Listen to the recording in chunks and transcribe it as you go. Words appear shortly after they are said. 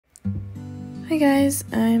Hi guys,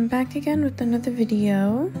 I'm back again with another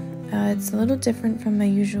video. It's a little different from my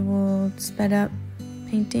usual sped up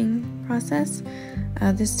painting process.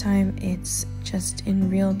 This time it's just in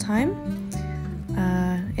real time.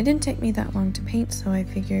 It didn't take me that long to paint, so I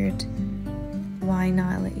figured why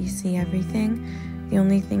not let you see everything. The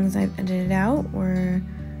only things I've edited out were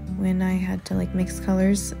when I had to mix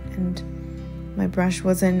colors and my brush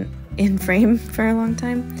wasn't in frame for a long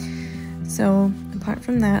time. So apart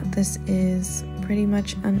from that, this is pretty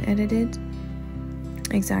much unedited,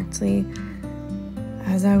 exactly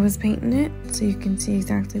as I was painting it, so you can see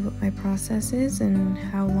exactly what my process is and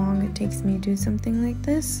how long it takes me to do something like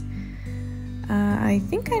this. I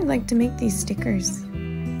think I'd like to make these stickers.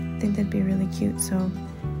 I think that'd be really cute, so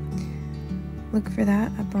look for that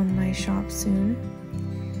up on my shop soon.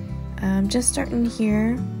 I'm just starting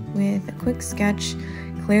here with a quick sketch.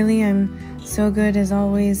 Clearly I'm so good, as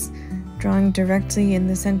always, drawing directly in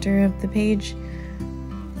the center of the page.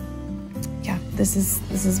 Yeah, this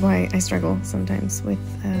is why I struggle sometimes with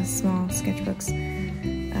small sketchbooks.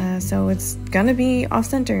 So it's gonna be off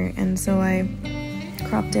center, and so I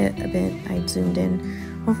cropped it a bit. I zoomed in.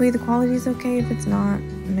 Hopefully the quality is okay. If it's not,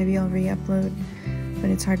 maybe I'll re-upload,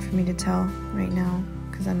 but it's hard for me to tell right now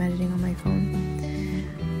because I'm editing on my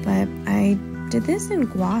phone. But I did this in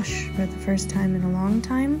gouache for the first time in a long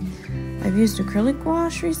time. I've used acrylic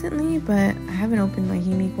gouache recently, but I haven't opened my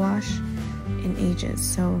Himi gouache in ages,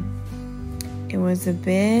 so it was a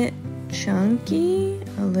bit chunky,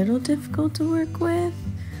 a little difficult to work with,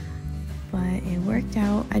 but it worked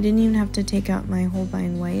out. I didn't even have to take out my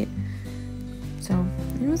Holbein white, so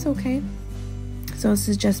it was okay. So this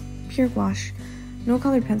is just pure gouache, no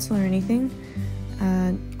colored pencil or anything.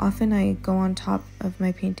 Often I go on top of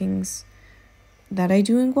my paintings that I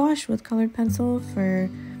do in gouache with colored pencil for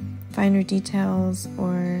finer details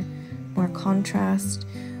or more contrast,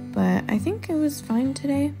 but I think it was fine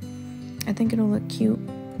today. I think it'll look cute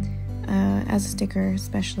as a sticker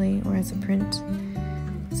especially, or as a print.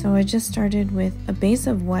 So I just started with a base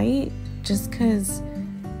of white just because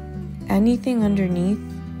anything underneath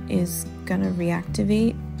is gonna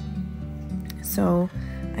reactivate, so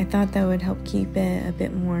I thought that would help keep it a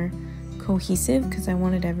bit more cohesive because I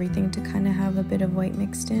wanted everything to kind of have a bit of white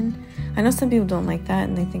mixed in. I know some people don't like that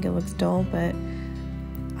and they think it looks dull, but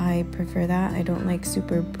I prefer that. I don't like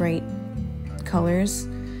super bright colors,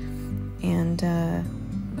 and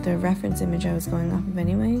the reference image I was going off of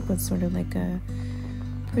anyway was sort of like a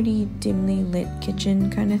pretty dimly lit kitchen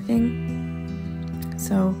kind of thing.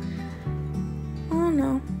 So I don't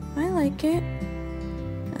know, I like it.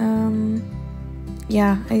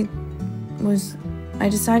 Yeah, I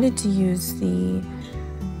decided to use the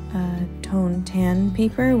tone tan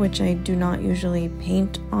paper, which I do not usually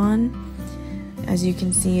paint on. As you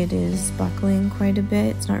can see, it is buckling quite a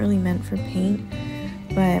bit. It's not really meant for paint,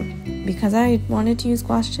 but because I wanted to use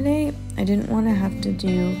gouache today, I didn't want to have to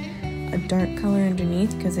do a dark color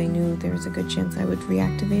underneath because I knew there was a good chance I would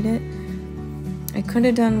reactivate it. I could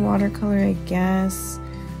have done watercolor, I guess.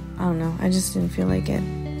 I don't know, I just didn't feel like it.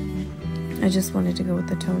 I just wanted to go with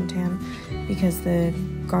the tone tan because the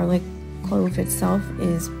garlic clove itself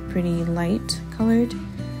is pretty light colored,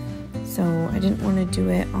 so I didn't want to do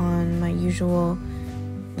it on my usual,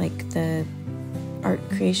 the art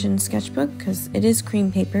creation sketchbook, because it is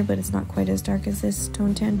cream paper but it's not quite as dark as this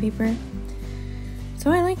tone tan paper. So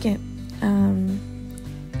I like it.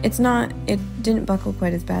 It didn't buckle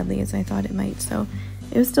quite as badly as I thought it might, so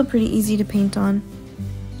it was still pretty easy to paint on.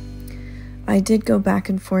 I did go back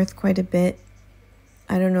and forth quite a bit.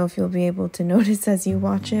 I don't know if you'll be able to notice as you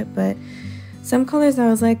watch it, but some colors I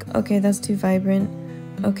was like, okay, that's too vibrant.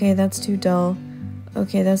 Okay, that's too dull.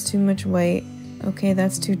 Okay, that's too much white. Okay,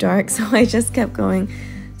 that's too dark. So I just kept going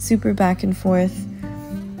super back and forth.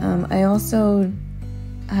 I also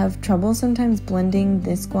have trouble sometimes blending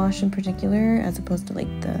this gouache in particular as opposed to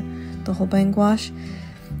the Holbein gouache.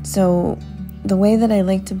 So the way that I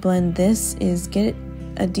like to blend this is get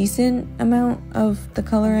a decent amount of the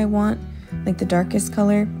color I want, the darkest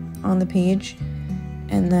color on the page,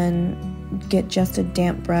 and then get just a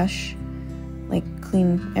damp brush,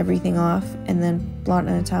 clean everything off, and then blot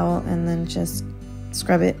on a towel, and then just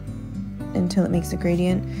scrub it until it makes a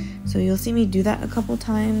gradient. So you'll see me do that a couple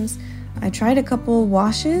times. I tried a couple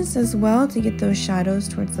washes as well to get those shadows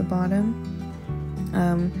towards the bottom,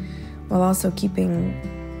 while also keeping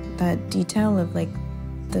that detail of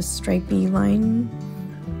the stripy line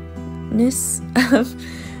of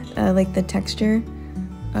the texture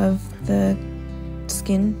of the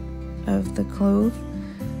skin of the clove,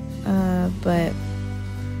 but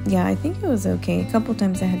yeah, I think it was okay. A couple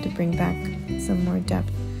times I had to bring back some more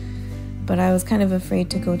depth, but I was kind of afraid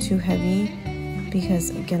to go too heavy because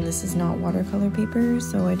again, this is not watercolor paper,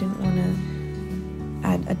 so I didn't want to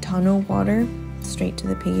add a ton of water straight to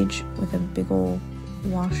the page with a big old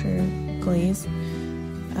washer glaze.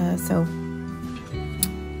 So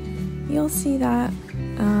you'll see that.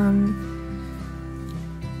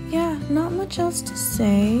 Yeah, not much else to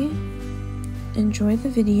say. Enjoy the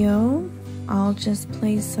video. I'll just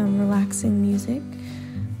play some relaxing music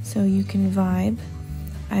so you can vibe.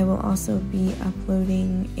 I will also be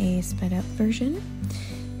uploading a sped up version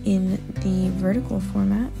in the vertical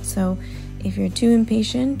format, so if you're too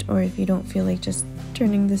impatient or if you don't feel like just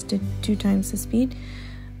turning this to 2 times the speed,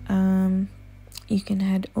 you can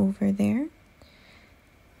head over there.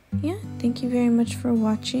 Yeah, thank you very much for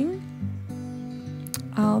watching.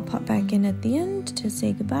 I'll pop back in at the end to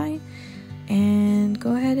say goodbye and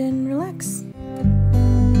go ahead and relax.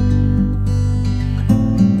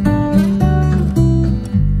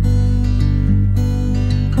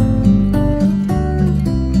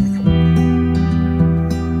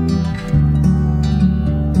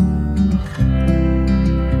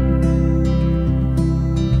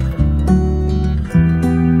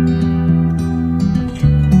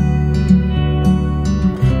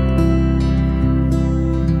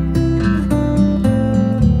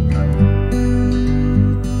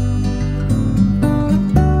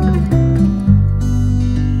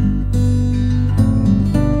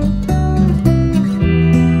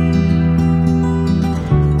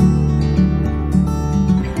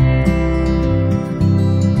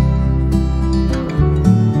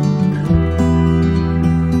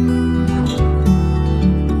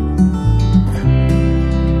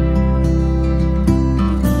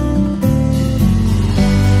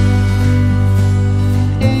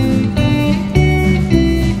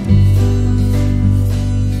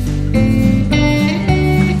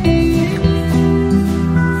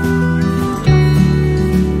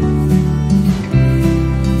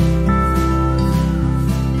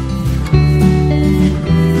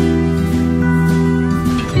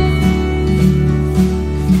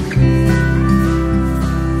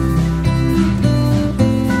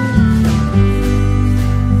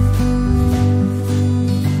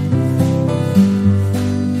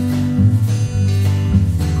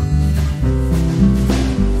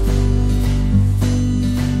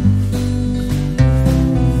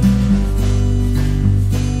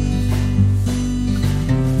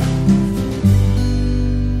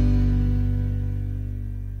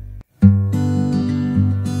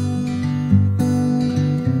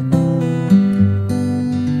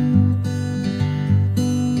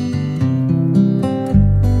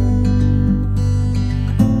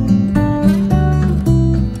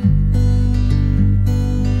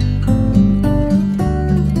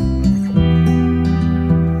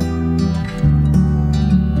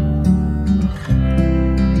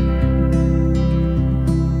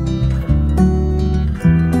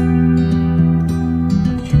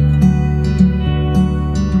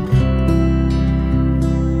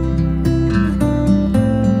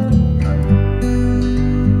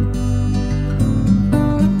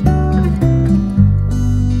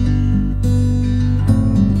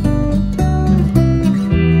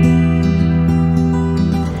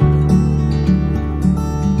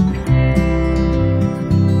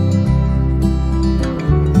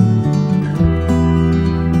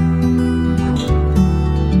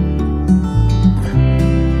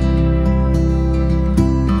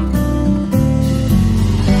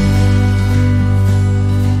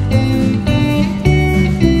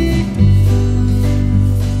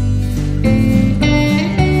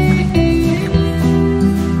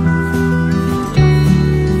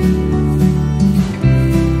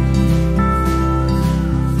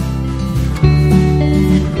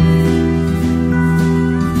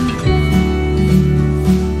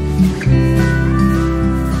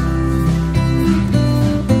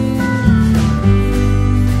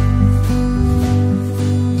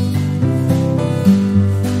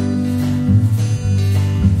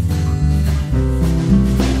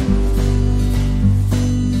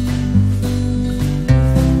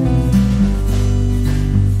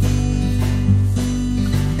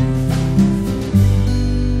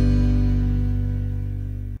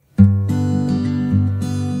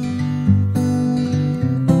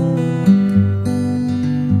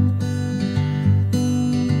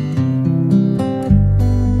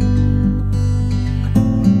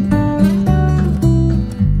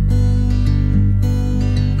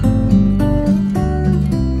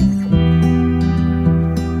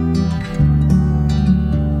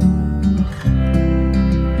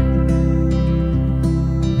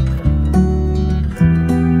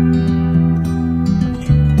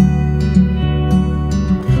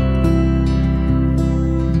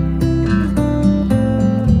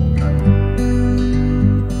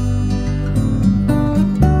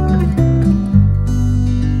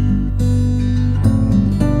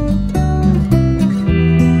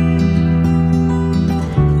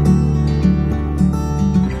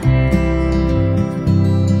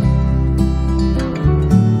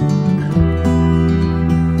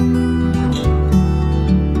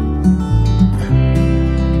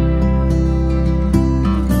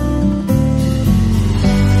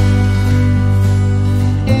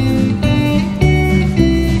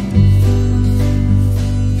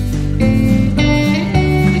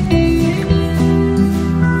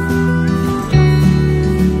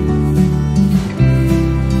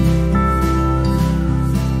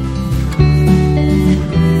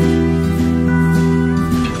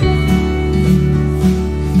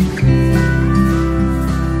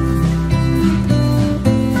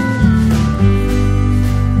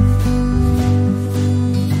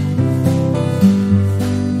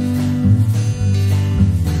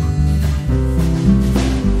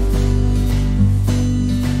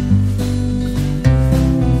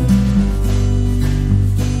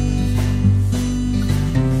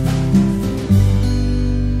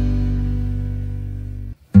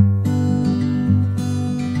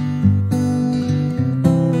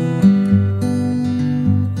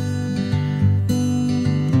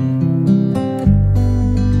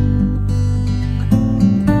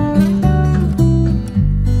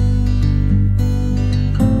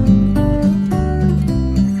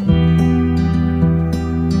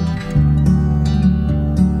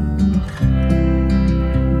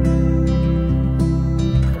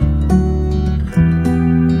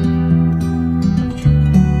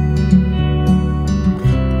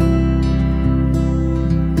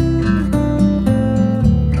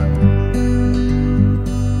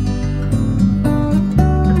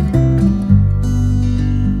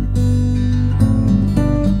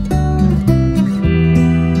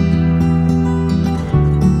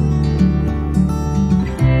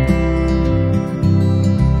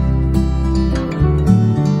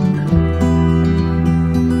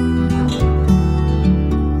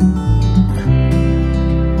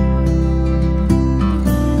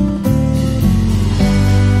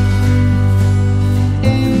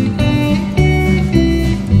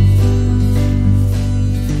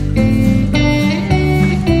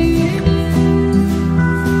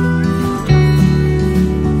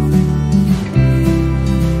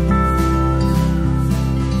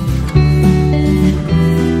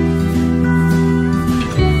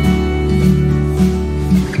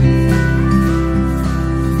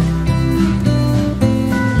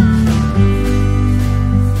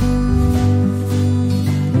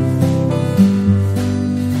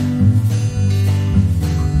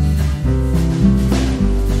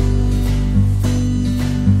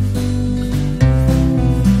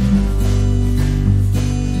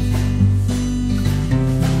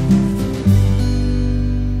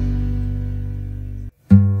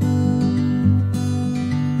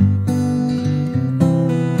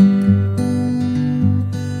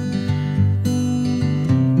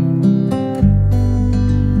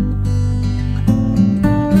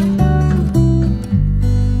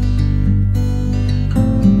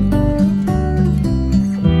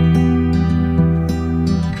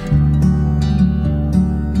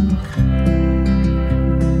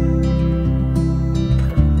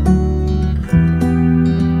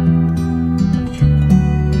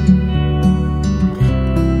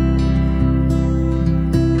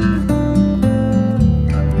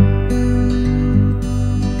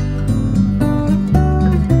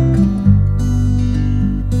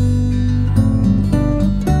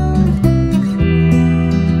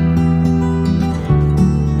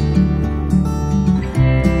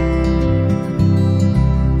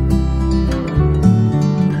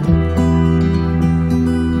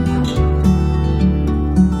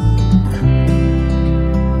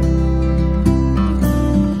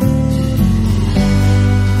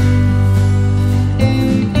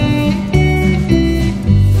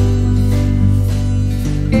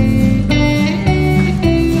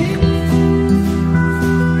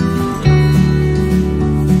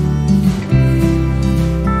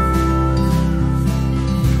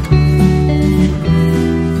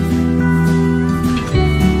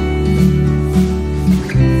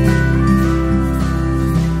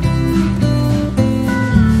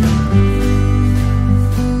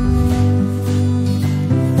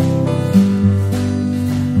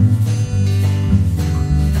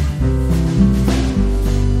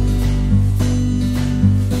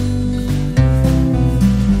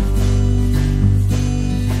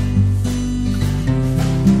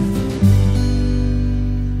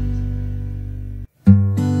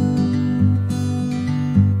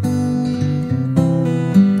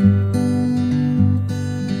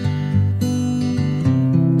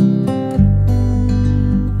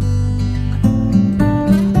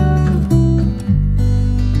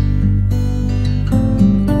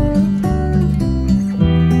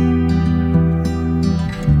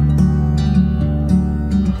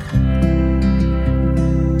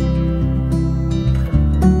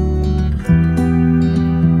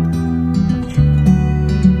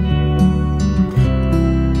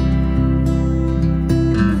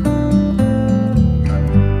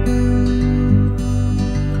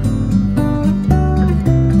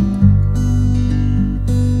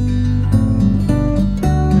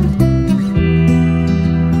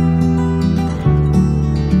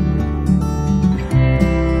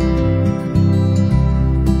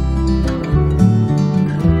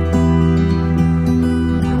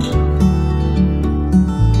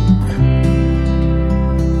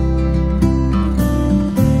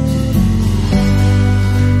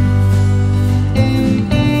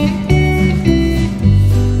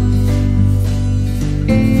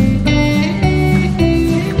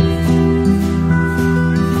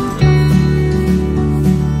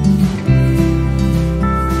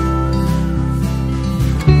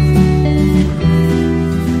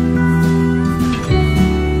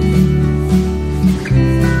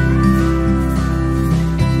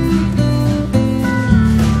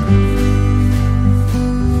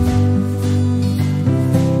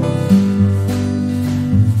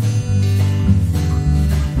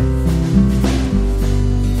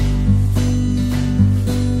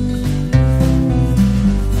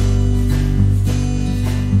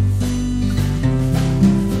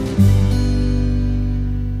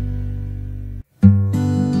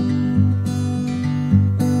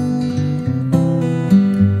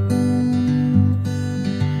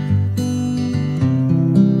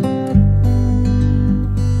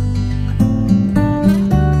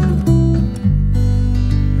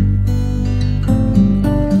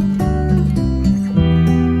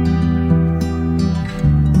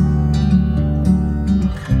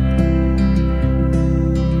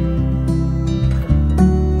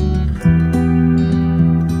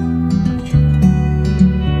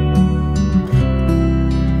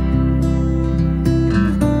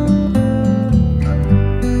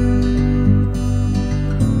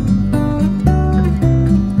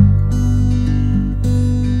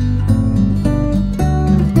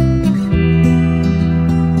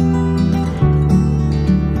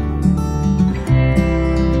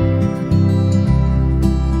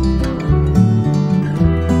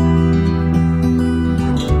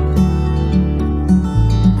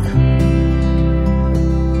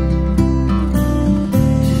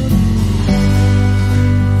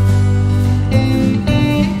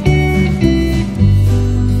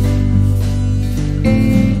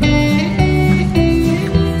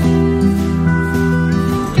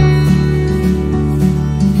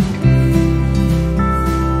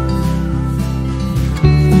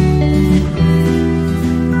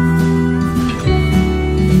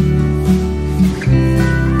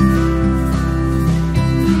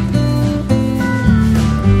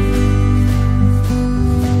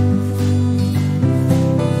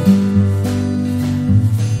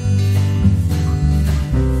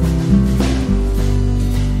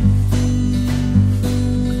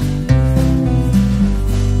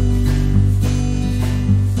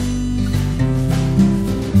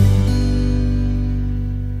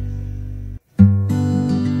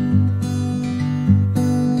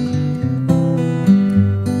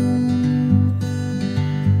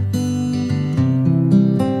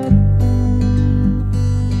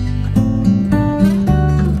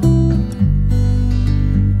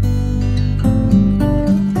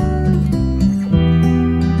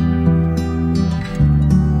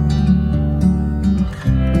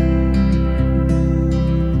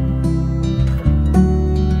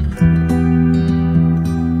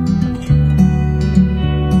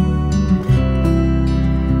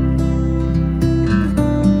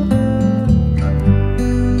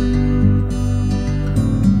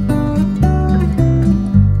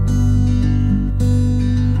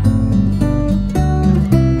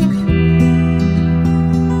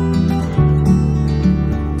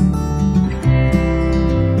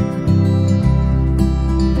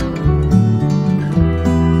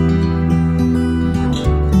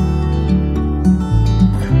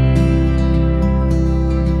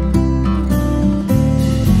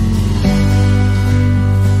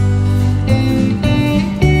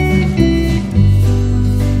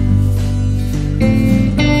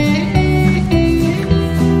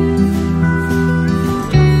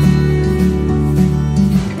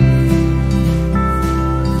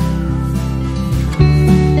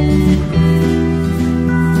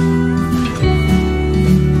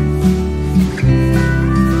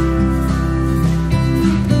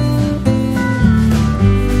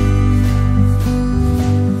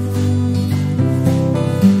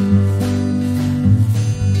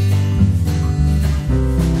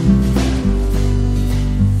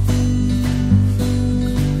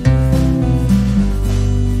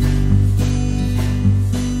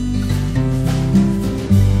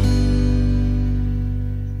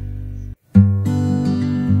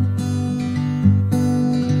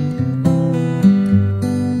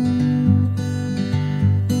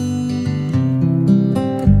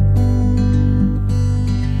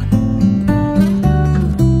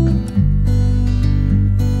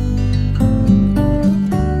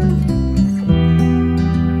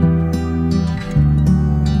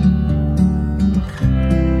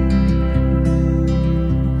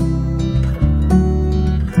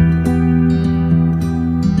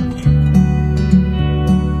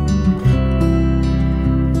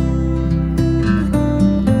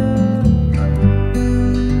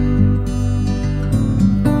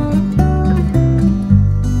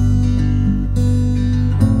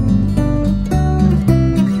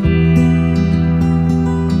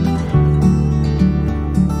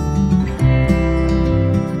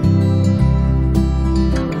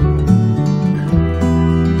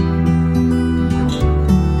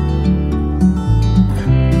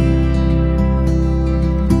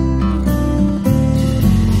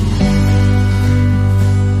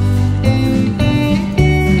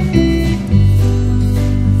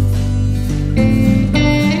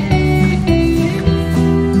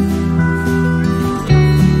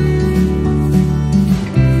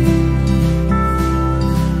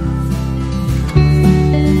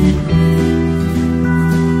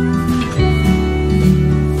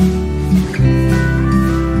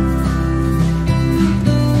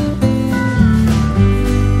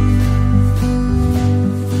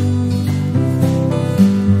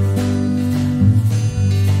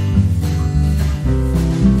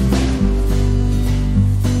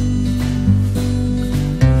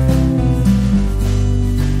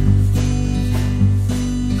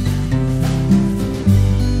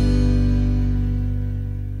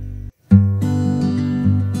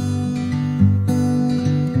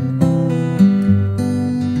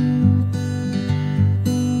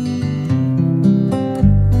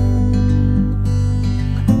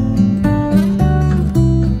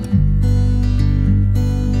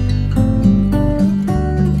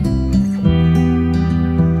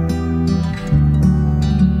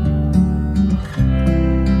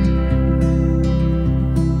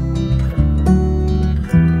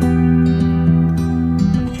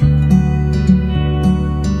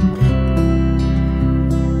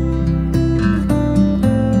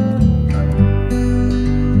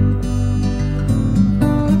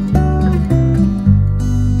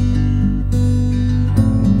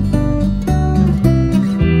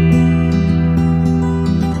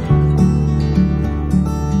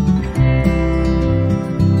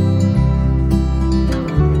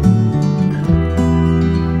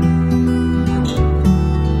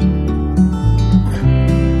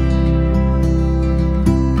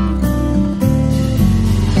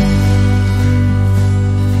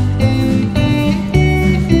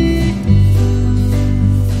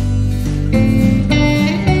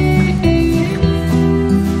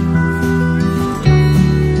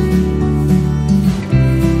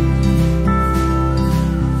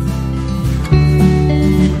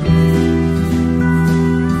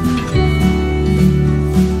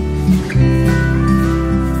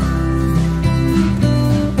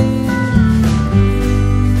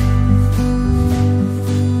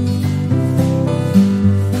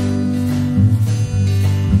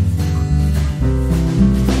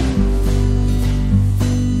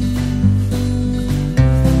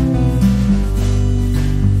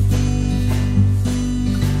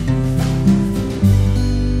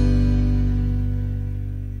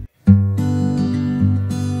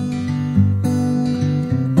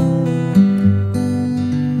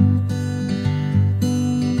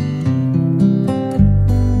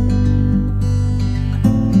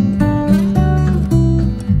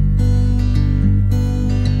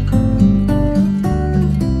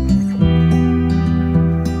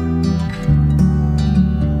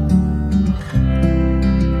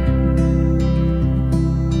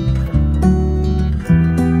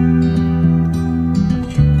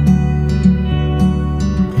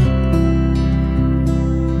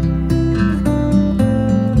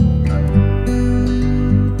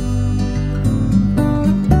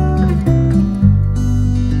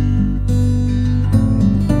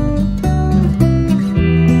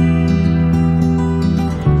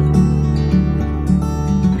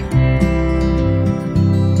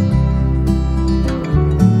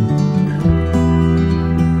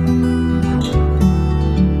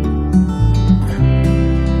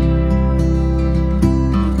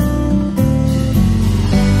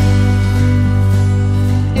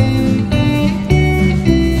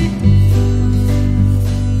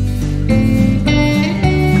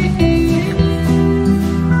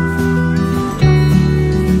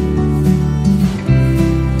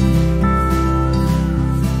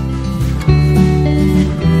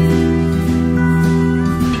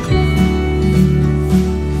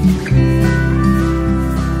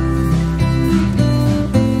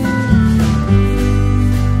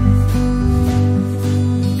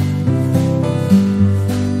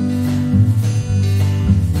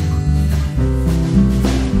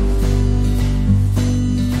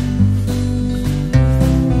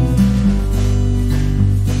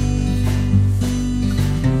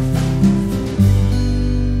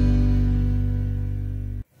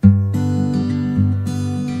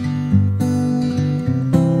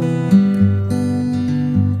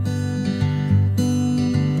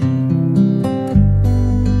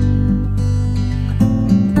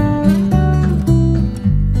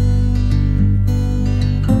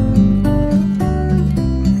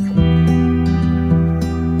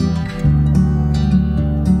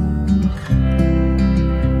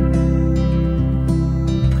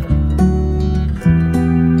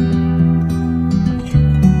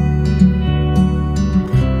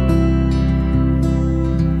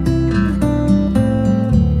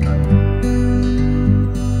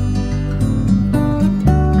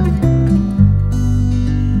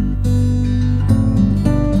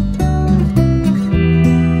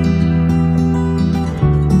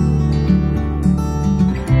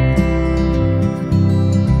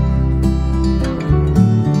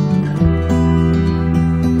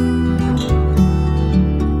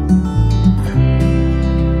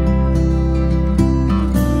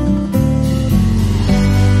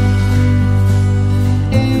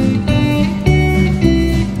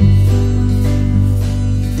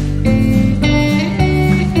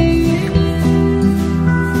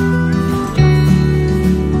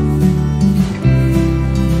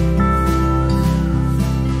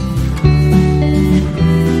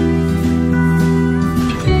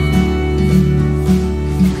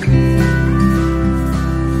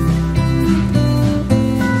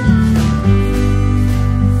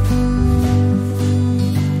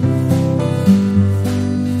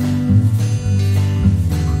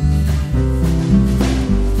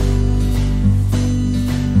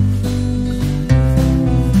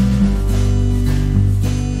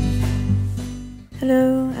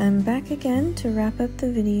 Hello, I'm back again to wrap up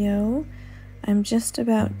the video. I'm just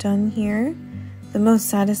about done here. The most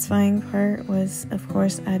satisfying part was, of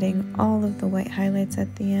course, adding all of the white highlights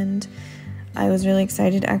at the end. I was really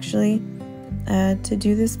excited actually to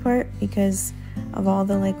do this part because of all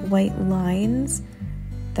the white lines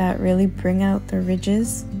that really bring out the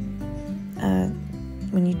ridges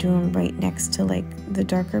when you do them right next to the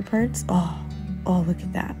darker parts. Oh, look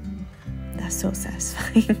at that. That's so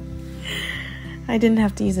satisfying. I didn't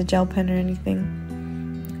have to use a gel pen or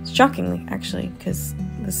anything. Shockingly, actually, because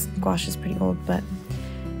this gouache is pretty old, but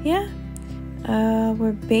yeah.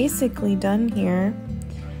 We're basically done here.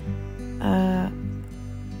 I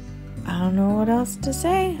don't know what else to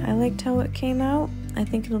say. I liked how it came out. I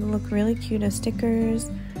think it'll look really cute as stickers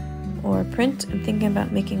or print. I'm thinking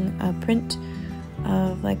about making a print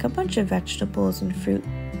of a bunch of vegetables and fruit,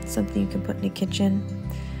 something you can put in the kitchen.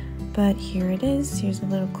 But here it is. Here's a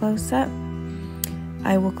little close-up.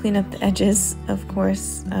 I will clean up the edges, of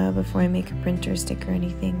course, before I make a print or stick or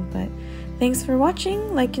anything. But thanks for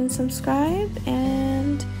watching. Like and subscribe,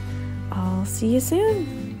 and I'll see you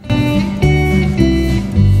soon.